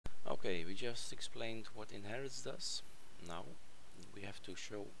Okay, we just explained what inherits does. Now we have to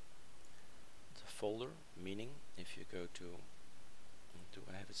show the folder, meaning if you go to, do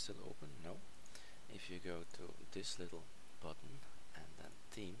I have it still open? No. If you go to this little button and then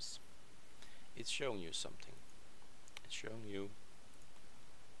themes, it's showing you something. It's showing you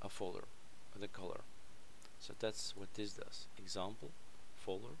a folder with a color. So that's what this does. Example,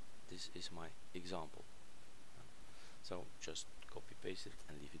 folder, this is my example. So just copy paste it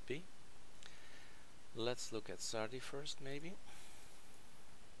and leave it be. Let's look at Sardi first, maybe.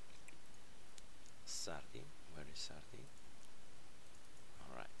 Sardi, where is Sardi?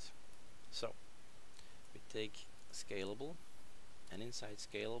 Alright, so we take scalable, and inside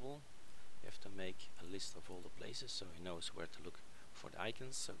scalable you have to make a list of all the places so he knows where to look for the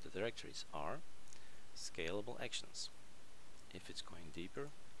icons. So the directories are scalable actions. If it's going deeper,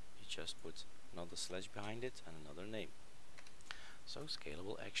 you just put another slash behind it and another name. So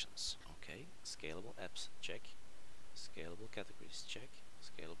scalable actions, okay. Scalable apps, check. Scalable categories, check.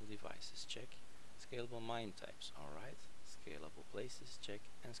 Scalable devices, check. Scalable MIME types, alright. Scalable places, check.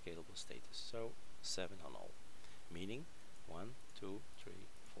 And scalable status, so 7 on all. Meaning 1, 2, 3,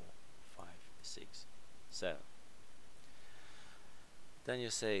 4, 5, 6, 7. Then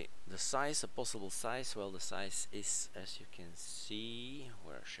you say the size, a possible size. Well, the size is, as you can see,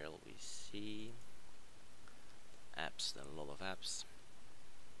 where shall we see? Apps, then a lot of apps.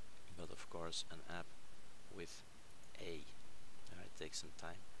 But of course an app with a, it takes some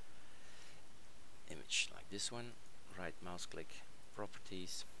time. Image like this one, right mouse click,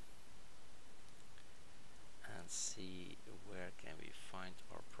 properties, and see where can we find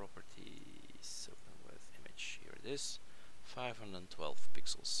our properties. Open with image, here it is. 512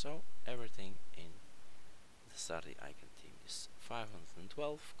 pixels, so everything in the Sardi icon theme is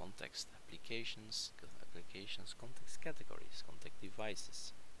 512. Context, applications, context categories, context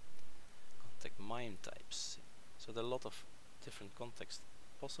devices, context MIME types. So there are a lot of different contexts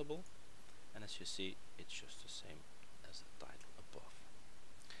possible, and as you see, it's just the same as the title above.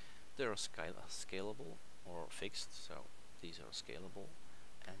 They are scalable or fixed, so these are scalable,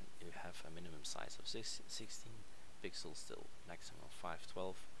 and you have a minimum size of 16 pixels till maximum of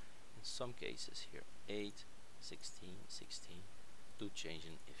 512. In some cases here 8, 16, 16. Do change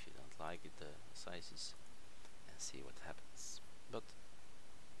it if you don't like it, the sizes, and see what happens. But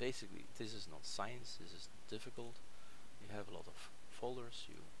basically this is not science, this is difficult. You have a lot of folders,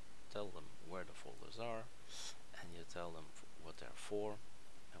 you tell them where the folders are, and you tell them what they're for,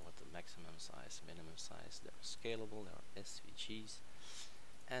 and what the maximum size, minimum size. They're scalable, they are SVGs,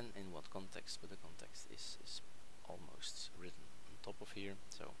 and in what context, but the context is almost written on top of here.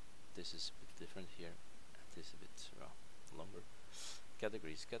 So this is a bit different here, and this is a bit longer.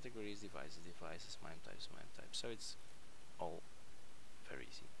 Categories, devices, MIME types. So it's all very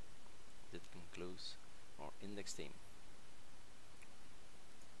easy. That concludes our index theme.